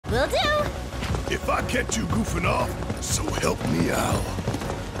Will do. If I catch you goofing off, so help me out.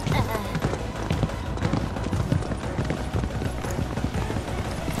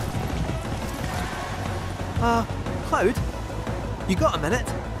 Cloud? You got a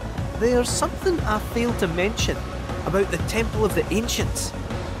minute? There's something I failed to mention about the Temple of the Ancients.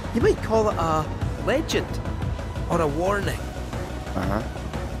 You might call it a legend or a warning. Uh-huh.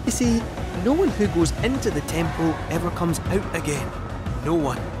 You see, no one who goes into the temple ever comes out again. No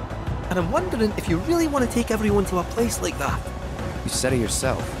one. And I'm wondering if you really want to take everyone to a place like that. You said it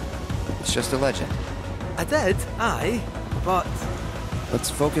yourself. It's just a legend. I did, aye, but... Let's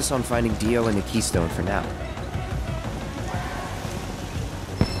focus on finding Dio and the Keystone for now.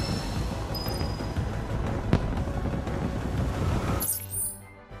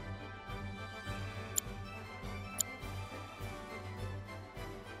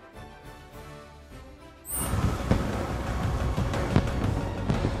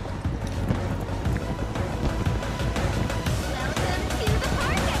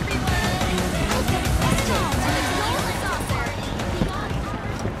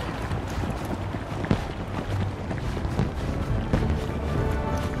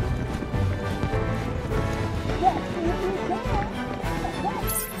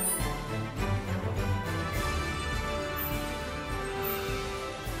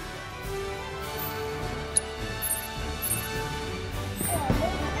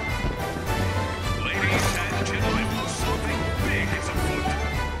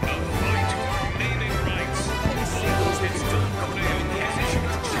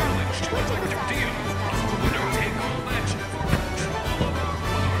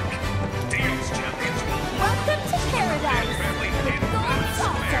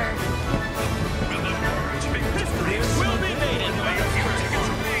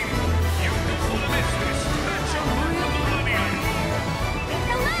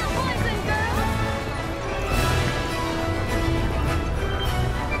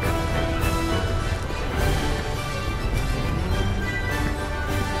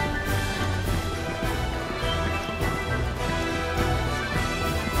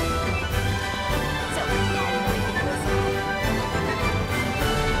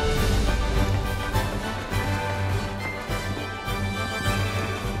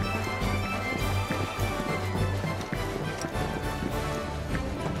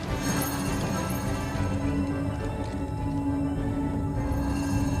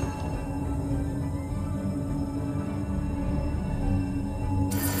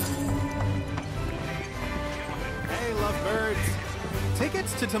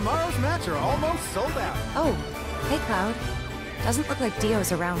 Tickets to tomorrow's match are almost sold out. Oh, hey Cloud. Doesn't look like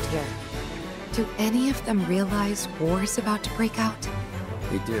Dio's around here. Do any of them realize war's about to break out?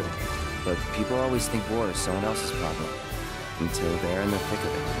 They do, but people always think war is someone else's problem. Until they're in the thick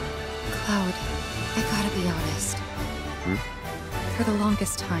of it. Cloud, I gotta be honest. For the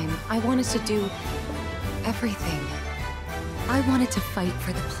longest time, I wanted to do... everything. I wanted to fight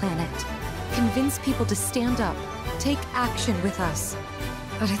for the planet. Convince people to stand up. Take action with us.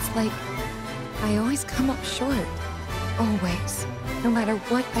 But it's like... I always come up short. Always. No matter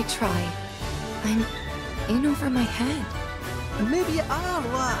what I try. I'm in over my head. And maybe you are,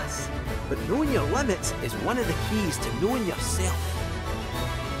 lass. But knowing your limits is one of the keys to knowing yourself.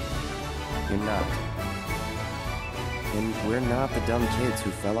 You're not. And we're not the dumb kids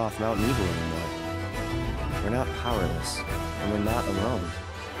who fell off Mount Evil anymore. We're not powerless, and we're not alone.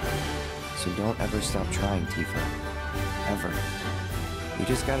 So don't ever stop trying, Tifa. Ever. You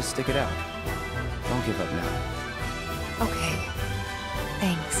just gotta stick it out. Don't give up now. Okay.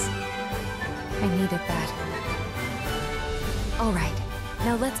 Thanks. I needed that. Alright,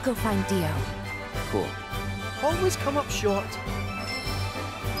 now let's go find Dio. Cool. Always come up short.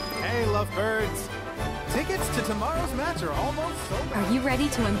 Hey, lovebirds. Tickets to tomorrow's match are almost sold out. Are you ready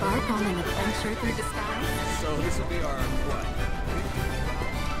to embark on an adventure through the sky? So this will be our what?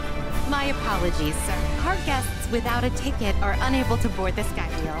 My apologies, sir. Our guests without a ticket are unable to board the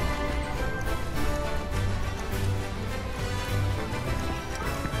Skywheel.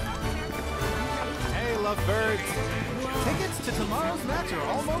 Hey, lovebirds. Tickets to tomorrow's match are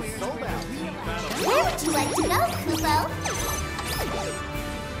almost sold out. Where would you like to go, Kupo?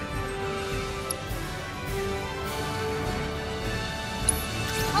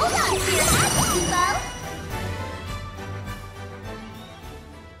 Hold on to your hat, Kupo!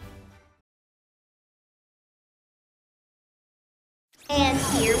 And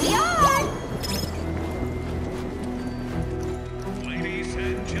here we are! Ladies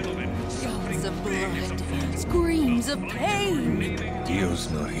and gentlemen, Yells of blood, screams of pain.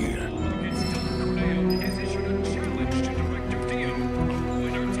 Dio's not here. has issued a challenge to Director Dio. A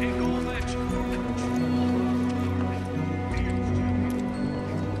winner take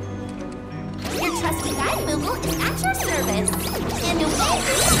vehicle is at your service. And away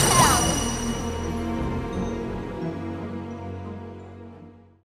we go!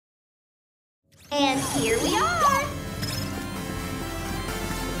 And here we are!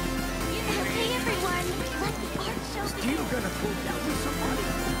 Okay, everyone, let the art show begin. You gonna pull down with somebody?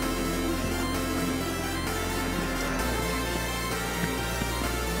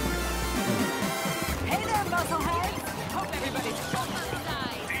 Hey there, muscleheads! Hope everybody's on my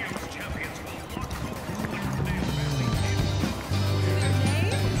side. Their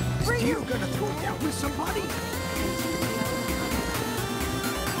name? You gonna pull down with somebody?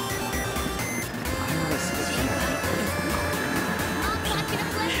 Mom's not gonna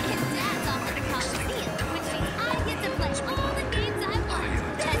play because Dad's off at the Coliseum, which means I get to play all the games I want.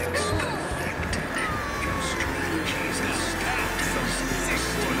 That's cool!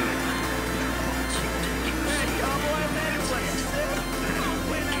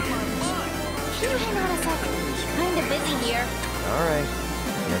 Can you hang on a second? Kinda busy here. Alright,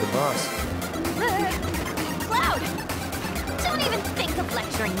 you're the boss. Cloud! Don't even think of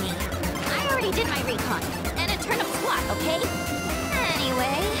lecturing me. I already did my recon, and a turnip squat, okay?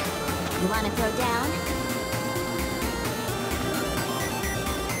 Anyway, you wanna throw down?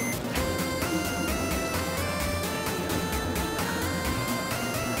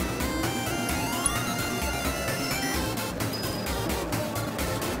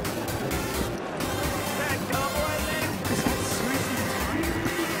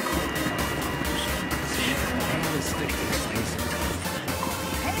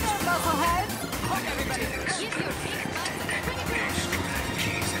 Hey there, muscleheads! Hope everybody's give your big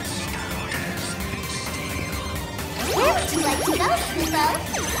Where would you like to go, Kubo?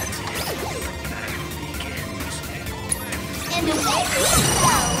 And away we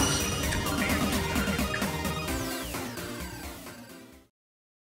go!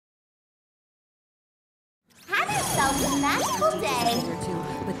 Have yourself a magical day!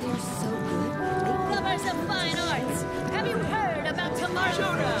 But they're so good. Lovers of fine arts, have you heard about tomorrow's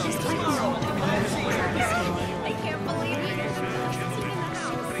showdown? I can't believe it.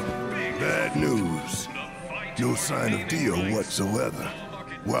 Bad news. No sign of Dio whatsoever.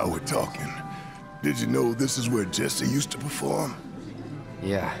 While we're talking, did you know this is where Jessie used to perform?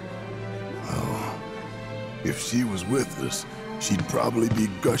 Yeah, Oh, if she was with us, she'd probably be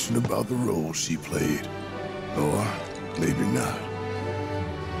gushing about the role she played. Or maybe not.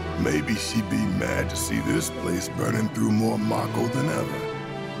 Maybe she'd be mad to see this place burning through more Mako than ever.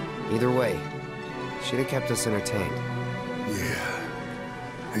 either way, she'd have kept us entertained. Yeah,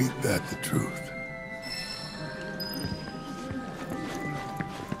 ain't that the truth?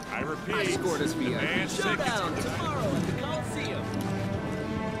 I repeat, Scored us via demand showdown tickets tomorrow at the Coliseum.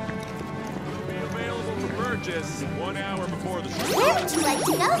 will be available for purchase 1 hour before the show. Where would you like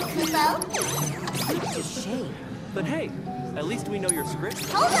to go, Kubo? It's a shame. But hey, at least we know your script.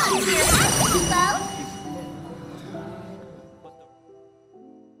 Hold on to your hat, Kubo!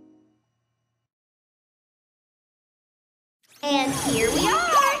 And here we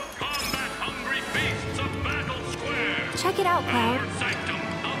are! Combat-hungry beasts of Battle Square! Check it out, Cloud. Our sanctum,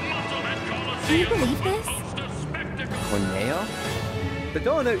 the Musclehead Coliseum, Can you believe this? hosts a spectacle. Corneo? The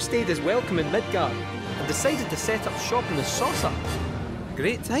Dawn outstayed his welcome in Midgard and decided to set up shop in the Saucer.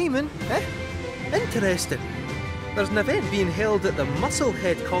 Great timing, eh? Interesting. There's an event being held at the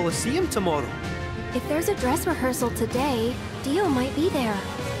Musclehead Coliseum tomorrow. If there's a dress rehearsal today, Dio might be there.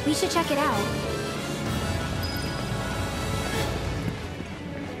 We should check it out.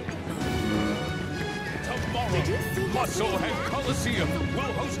 Tomorrow, Musclehead Coliseum will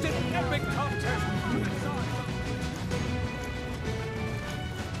host an epic contest.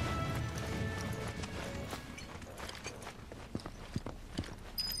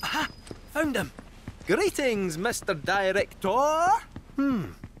 Aha! Found him! Greetings, Mr. Director!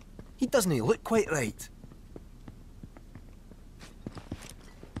 He doesn't look quite right.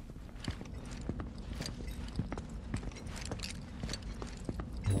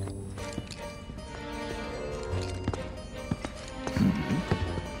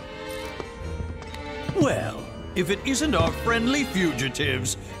 Well, if it isn't our friendly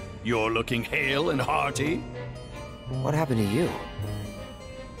fugitives, you're looking hale and hearty. What happened to you?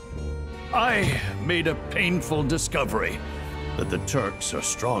 I made a painful discovery that the Turks are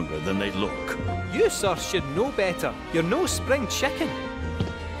stronger than they look. You, sir, should know better. You're no spring chicken.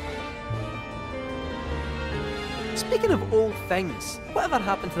 Speaking of old things, whatever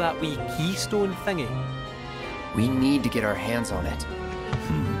happened to that wee Keystone thingy? We need to get our hands on it.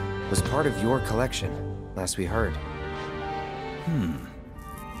 Was part of your collection, last we heard.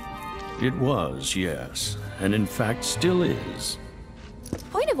 It was, yes, and in fact still is.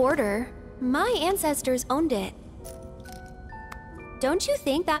 Point of order. My ancestors owned it. Don't you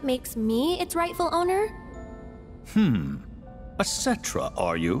think that makes me its rightful owner? A Cetra,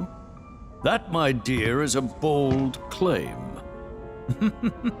 are you? That, my dear, is a bold claim.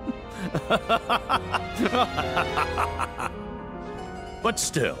 But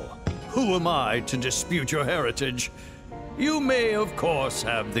still, who am I to dispute your heritage? You may, of course,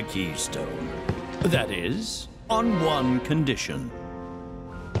 have the Keystone. That is, on one condition.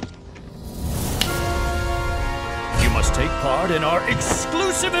 You must take part in our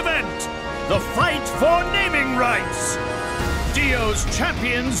exclusive event, the Fight for Naming Rights! Dio's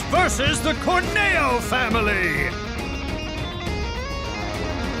champions versus the Corneo family!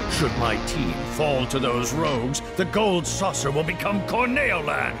 Should my team fall to those rogues, the gold saucer will become Corneo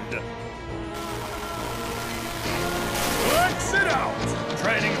land! Works it out!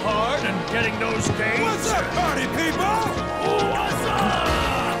 Training hard and getting those gains. What's up, party people? What's up?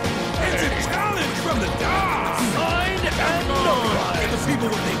 It's a challenge from the gods! Signed and notarized! Give the people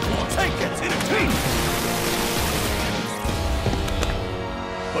what they want. Take it in a team!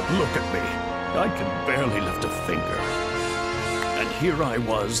 But look at me. I can barely lift a finger. And here I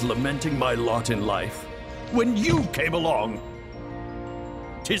was lamenting my lot in life when you came along.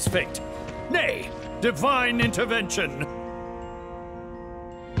 'Tis fate. Nay, divine intervention.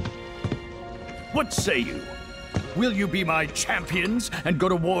 What say you? Will you be my champions and go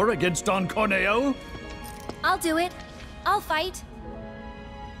to war against Don Corneo? I'll do it. I'll fight.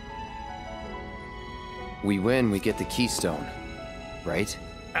 We win, we get the Keystone, right?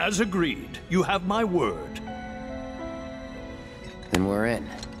 As agreed. You have my word. Then we're in.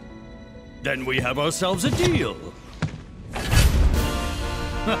 Then we have ourselves a deal.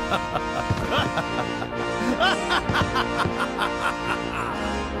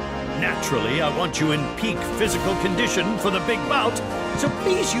 Naturally, I want you in peak physical condition for the big bout, so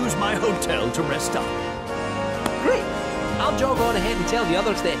please use my hotel to rest up. Great! I'll jog on ahead and tell the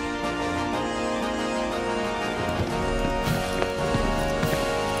others then.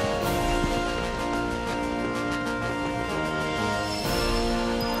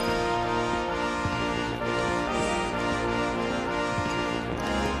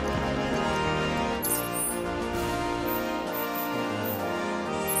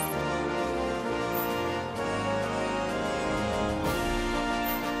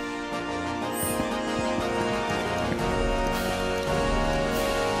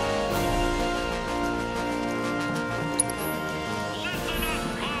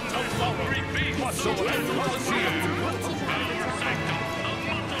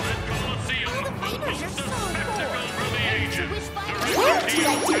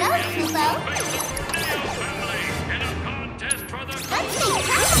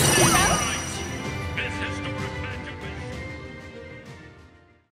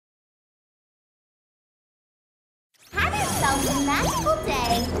 Have yourselves a magical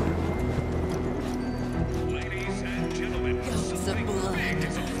day. Yells of blood,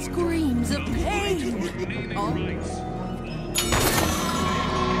 screams of pain.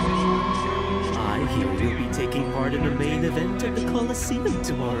 I hear you'll be taking part in the main event at the Coliseum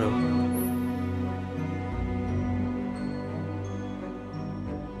tomorrow.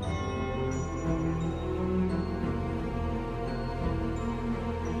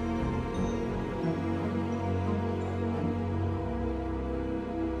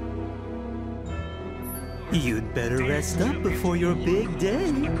 You'd better rest up before your big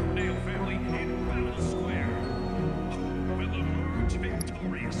day.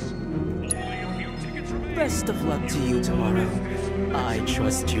 Best of luck to you tomorrow. I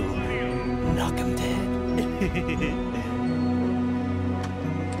trust you'll knock 'em dead.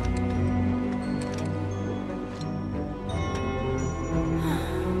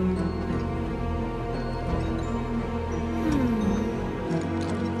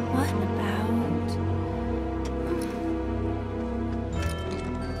 What about...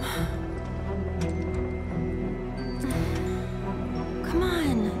 Come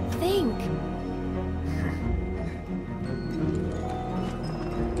on, think.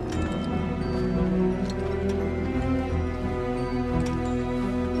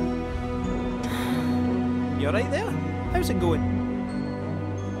 You alright there? How's it going?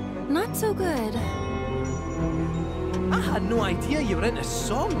 Not so good. I had no idea you were into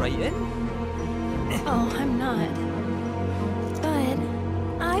songwriting. Oh, I'm not. But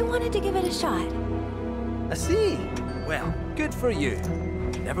I wanted to give it a shot. I see. Well, good for you.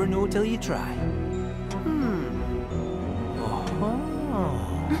 Never know till you try.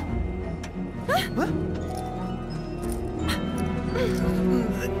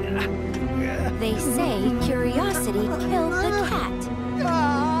 They say curiosity killed the cat.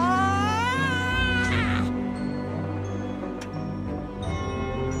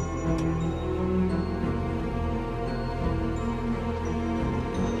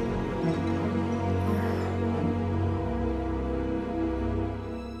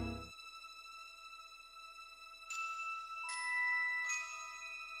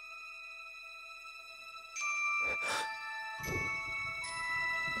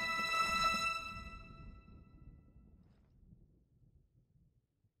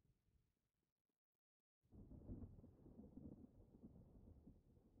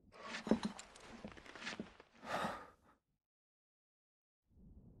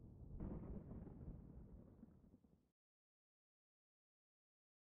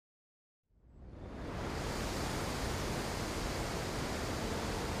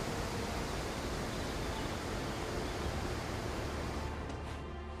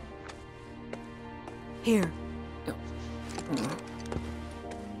 Here.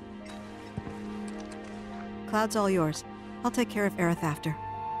 Cloud's all yours. I'll take care of Aerith after.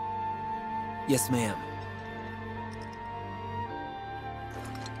 Yes, ma'am.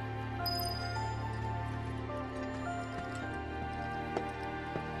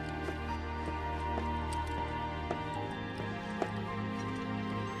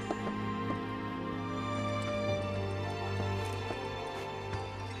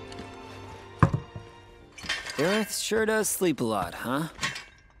 Aerith sure does sleep a lot, huh?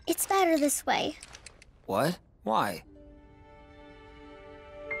 It's better this way. What? Why?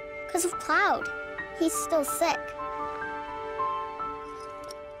 Because of Cloud. He's still sick.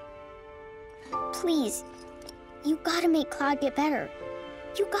 Please, you gotta make Cloud get better.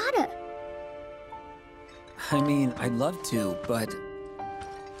 You gotta. I mean, I'd love to, but...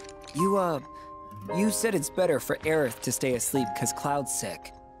 You said it's better for Aerith to stay asleep because Cloud's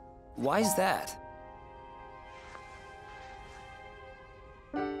sick. Why's that?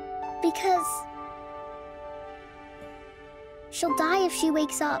 Because... she'll die if she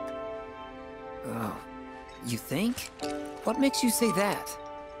wakes up. Oh, you think? What makes you say that?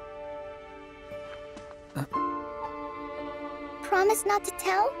 Promise not to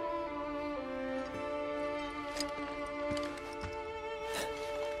tell?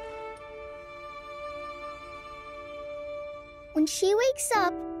 When she wakes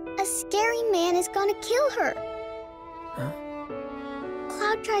up, a scary man is gonna kill her. Huh?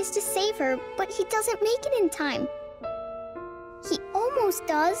 Cloud tries to save her, but he doesn't make it in time. He almost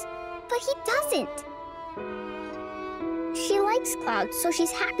does, but he doesn't. She likes Cloud, so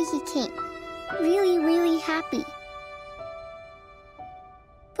she's happy he came. Really, really happy.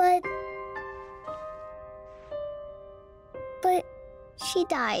 But she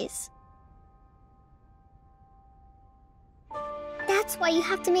dies. That's why you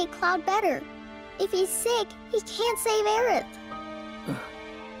have to make Cloud better. If he's sick, he can't save Aerith.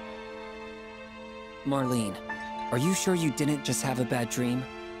 Marlene, are you sure you didn't just have a bad dream?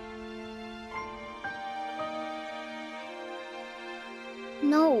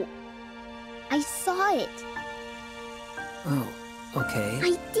 No. I saw it. Oh, okay.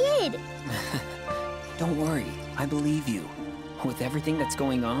 I did! Don't worry, I believe you. With everything that's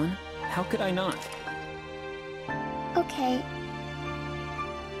going on, how could I not? Okay.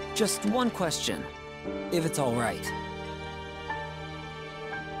 Just one question, if it's all right.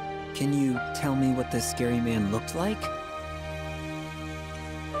 Can you tell me what this scary man looked like?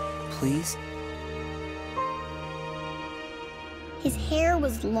 Please? His hair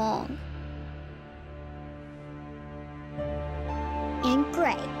was long. And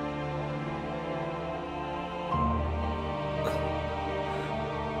gray.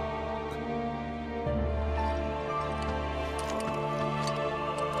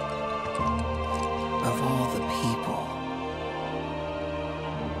 Of all the people.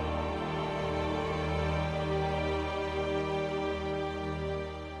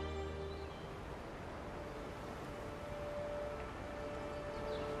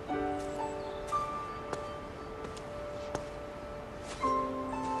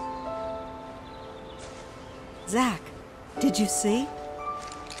 Zack, did you see?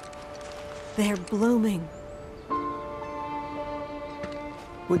 They're blooming.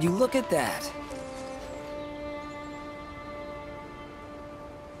 Would you look at that?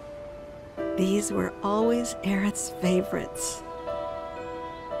 These were always Aerith's favorites.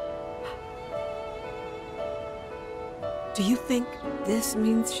 Do you think this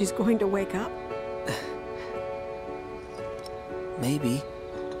means she's going to wake up? Maybe.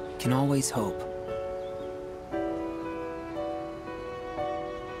 Can always hope.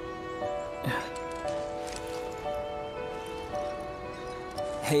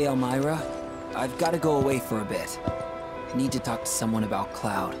 Hey, Elmira. I've got to go away for a bit. I need to talk to someone about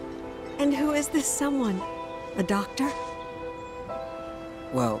Cloud. And who is this someone? A doctor?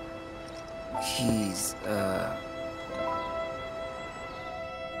 Well, he's,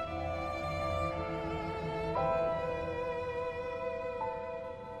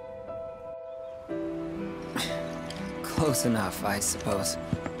 close enough, I suppose.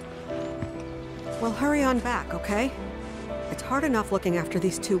 Well, hurry on back, okay? It's hard enough looking after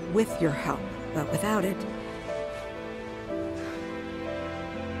these two with your help, but without it...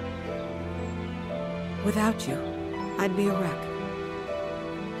 Without you, I'd be a wreck.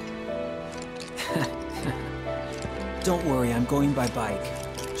 Don't worry, I'm going by bike.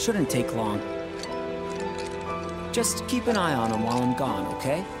 Shouldn't take long. Just keep an eye on him while I'm gone,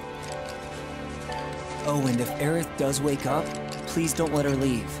 okay? Oh, and if Aerith does wake up, please don't let her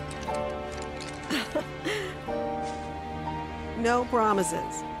leave. no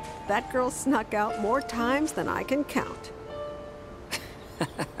promises. That girl snuck out more times than I can count.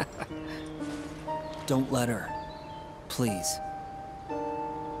 Don't let her. Please.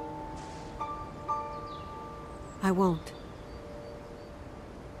 I won't.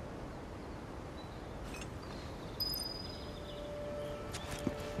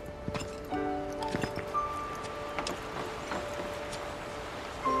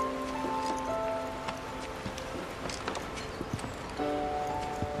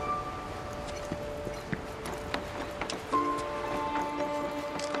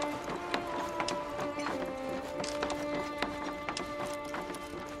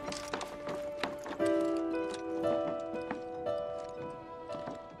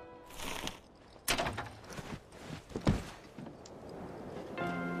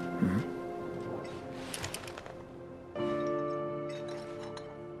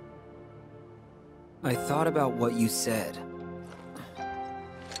 I thought about what you said.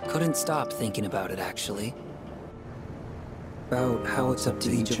 Couldn't stop thinking about it, actually. About how it's up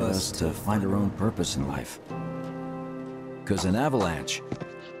to each of us to find our own purpose in life. 'Cause in Avalanche,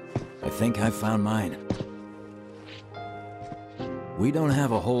 I think I found mine. We don't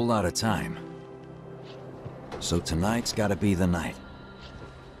have a whole lot of time. So tonight's gotta be the night.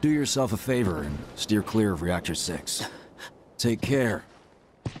 Do yourself a favor and steer clear of Reactor 6. Take care,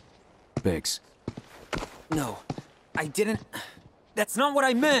 Biggs. No, I didn't. That's not what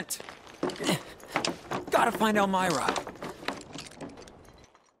I meant! Gotta find Elmira.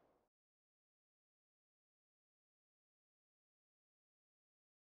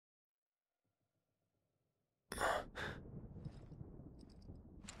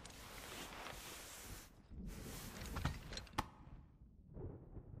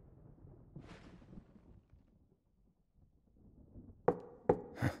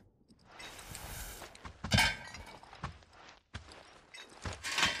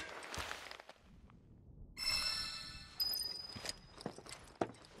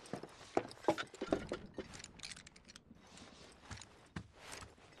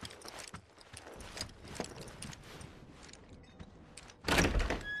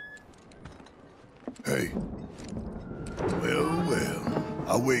 Hey. Well, well.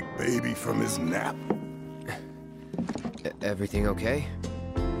 I wake baby from his nap. Everything okay?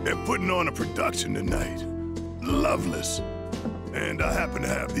 They're putting on a production tonight. Loveless. And I happen to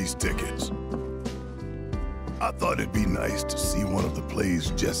have these tickets. I thought it'd be nice to see one of the plays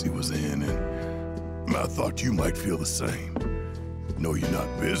Jesse was in, and I thought you might feel the same. Know you're not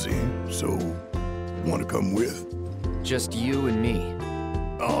busy, so want to come with? Just you and me.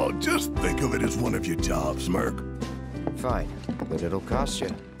 Oh, just think of it as one of your jobs, Merc. Fine, but it'll cost you.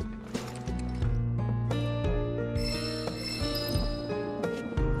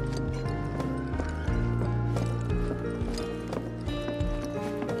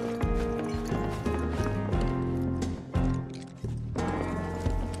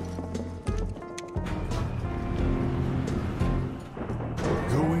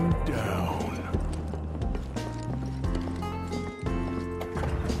 Going down.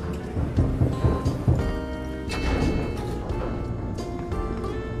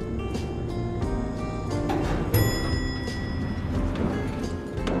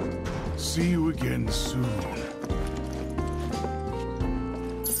 See you again soon.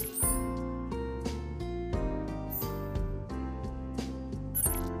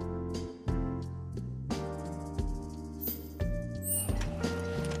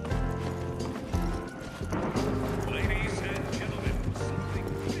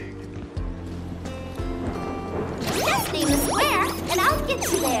 Just name the square, and I'll get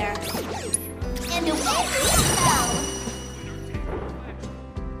you there. And away we go.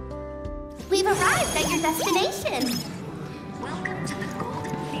 We've arrived at your destination. Welcome to the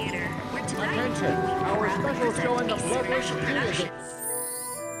Golden Theater, where tonight Attention! Our special showing of Bloodless is